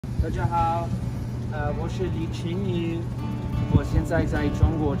大家好，我是李晴怡，我现在在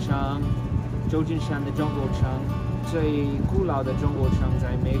中国城，旧金山的中国城，最古老的中国城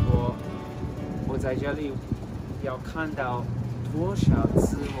在美国。我在这里要看到多少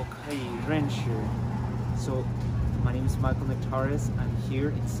字我可以认识。So, my name is Niktaris. I'm here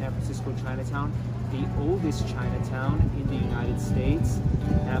in San Francisco Chinatown, the oldest Chinatown in the United States,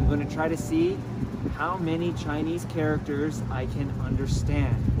 and I'm going to try to see how many Chinese characters I can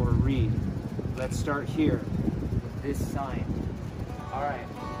understand or read. Let's start here with this sign. All right.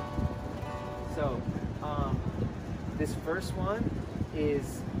 So, this first one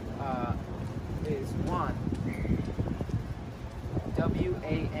is one.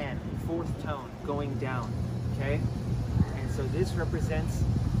 W-A-N, fourth tone, going down. Okay? And so this represents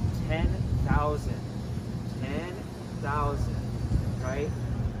 10,000. 10,000, right?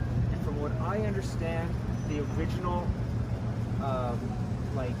 And from what I understand, the original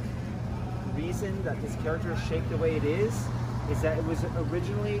reason that this character is shaped the way it is that it was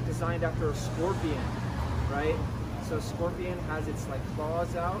originally designed after a scorpion, right? So a scorpion has its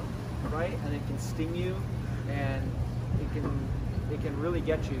claws out, right? And it can sting you, and it can really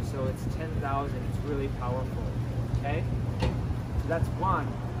get you. So it's 10,000. It's really powerful. Okay, so that's one.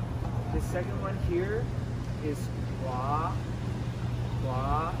 The second one here is Hua.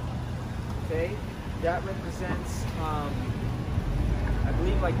 Hua. Okay, that represents I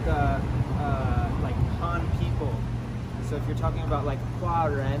believe the Han people. So if you're talking about Hua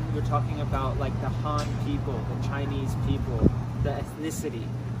Ren, you're talking about the Han people, the Chinese people, the ethnicity,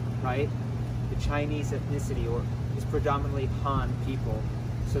 right? The Chinese ethnicity, or is predominantly Han people.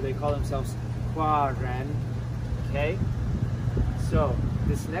 So they call themselves Hua Ren. Okay? So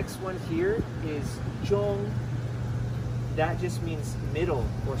this next one here is Zhong. That just means middle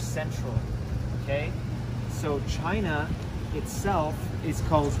or central. Okay? So China itself is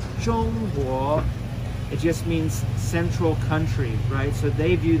called Zhongguo. It just means central country, right? So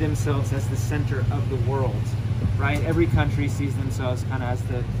they view themselves as the center of the world, right? Every country sees themselves kind of as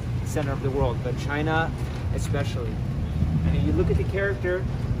the center of the world, but China especially. And if you look at the character,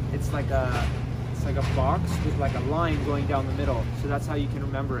 it's like a box with a line going down the middle. So that's how you can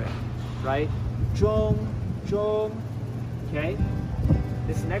remember it, right? Zhong, Zhong. Okay?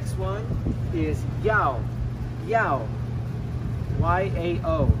 This next one is Yao, Yao.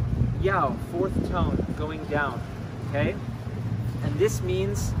 Y-A-O. Yao, fourth tone, going down. Okay? And this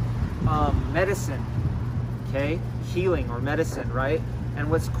means medicine. Okay? Healing or medicine, right? And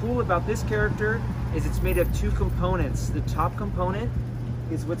what's cool about this character is it's made of two components. The top component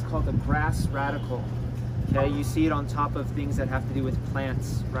is what's called a grass radical. Okay? You see it on top of things that have to do with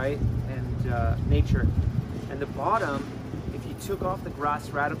plants, right? And nature. And the bottom, if you took off the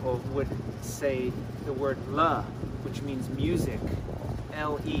grass radical, would say the word le, which means music.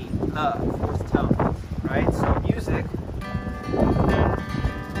 L-E, le, fourth tone, right? So music,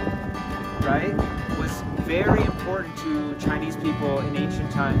 right, was very important to Chinese people in ancient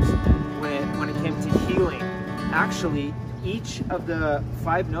times when it came to healing. Actually, each of the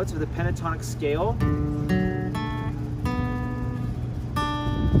 5 notes of the pentatonic scale,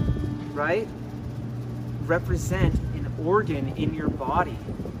 right, represent an organ in your body,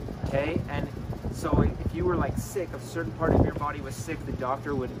 okay? And so if you were sick, a certain part of your body was sick, the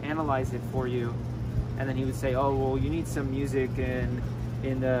doctor would analyze it for you, and then he would say, oh, well, you need some music in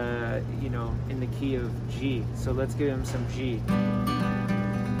the key of G. So let's give him some G.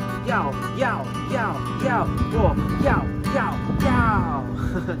 Yao, yao, yao, yao, whoa, yao, yao, yao.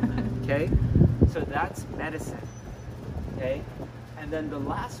 Okay? So that's medicine. Okay? And then the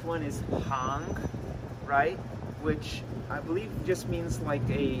last one is Hang, right? Which I believe just means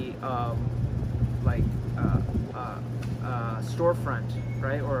storefront,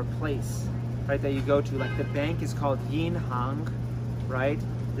 right, or a place, right, that you go to. The bank is called Yin Hang, right,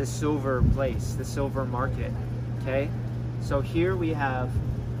 the silver place, the silver market. Okay, so here we have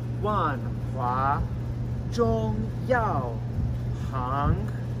Wan Hua Zhong Yao Hang.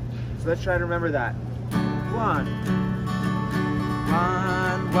 So let's try to remember that. Wan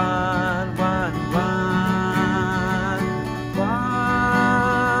Wan Wan Wan Wan.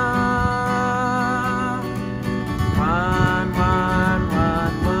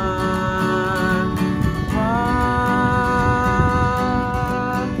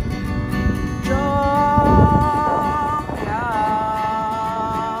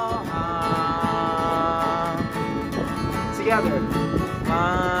 Together.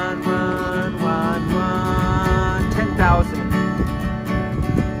 1, 1, 1, 1. 10,000.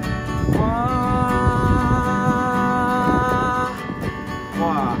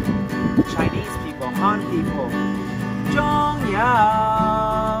 哇 Chinese people, Han people. 重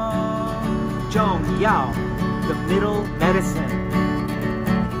要重要, the middle medicine.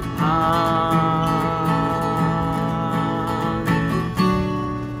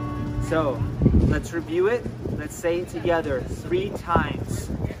 So, let's review it. Let's say it together 3 times.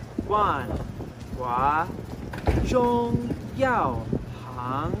 1. 华中药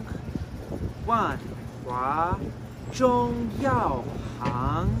行 1. 华中药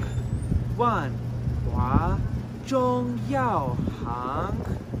行 1. 华中药行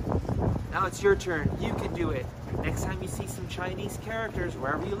Now it's your turn. You can do it. Next time you see some Chinese characters,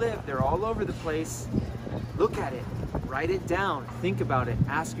 wherever you live, they're all over the place. Look at it. Write it down. Think about it.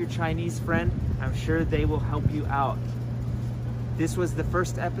 Ask your Chinese friend. I'm sure they will help you out. This was the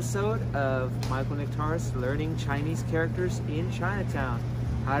first episode of Michael Niktaris learning Chinese characters in Chinatown.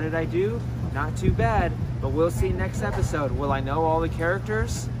 How did I do? Not too bad, but we'll see next episode. Will I know all the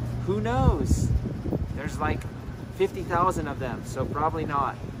characters? Who knows? There's like 50,000 of them, so probably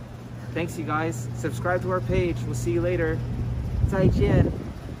not. Thanks you guys. Subscribe to our page. We'll see you later. 再见.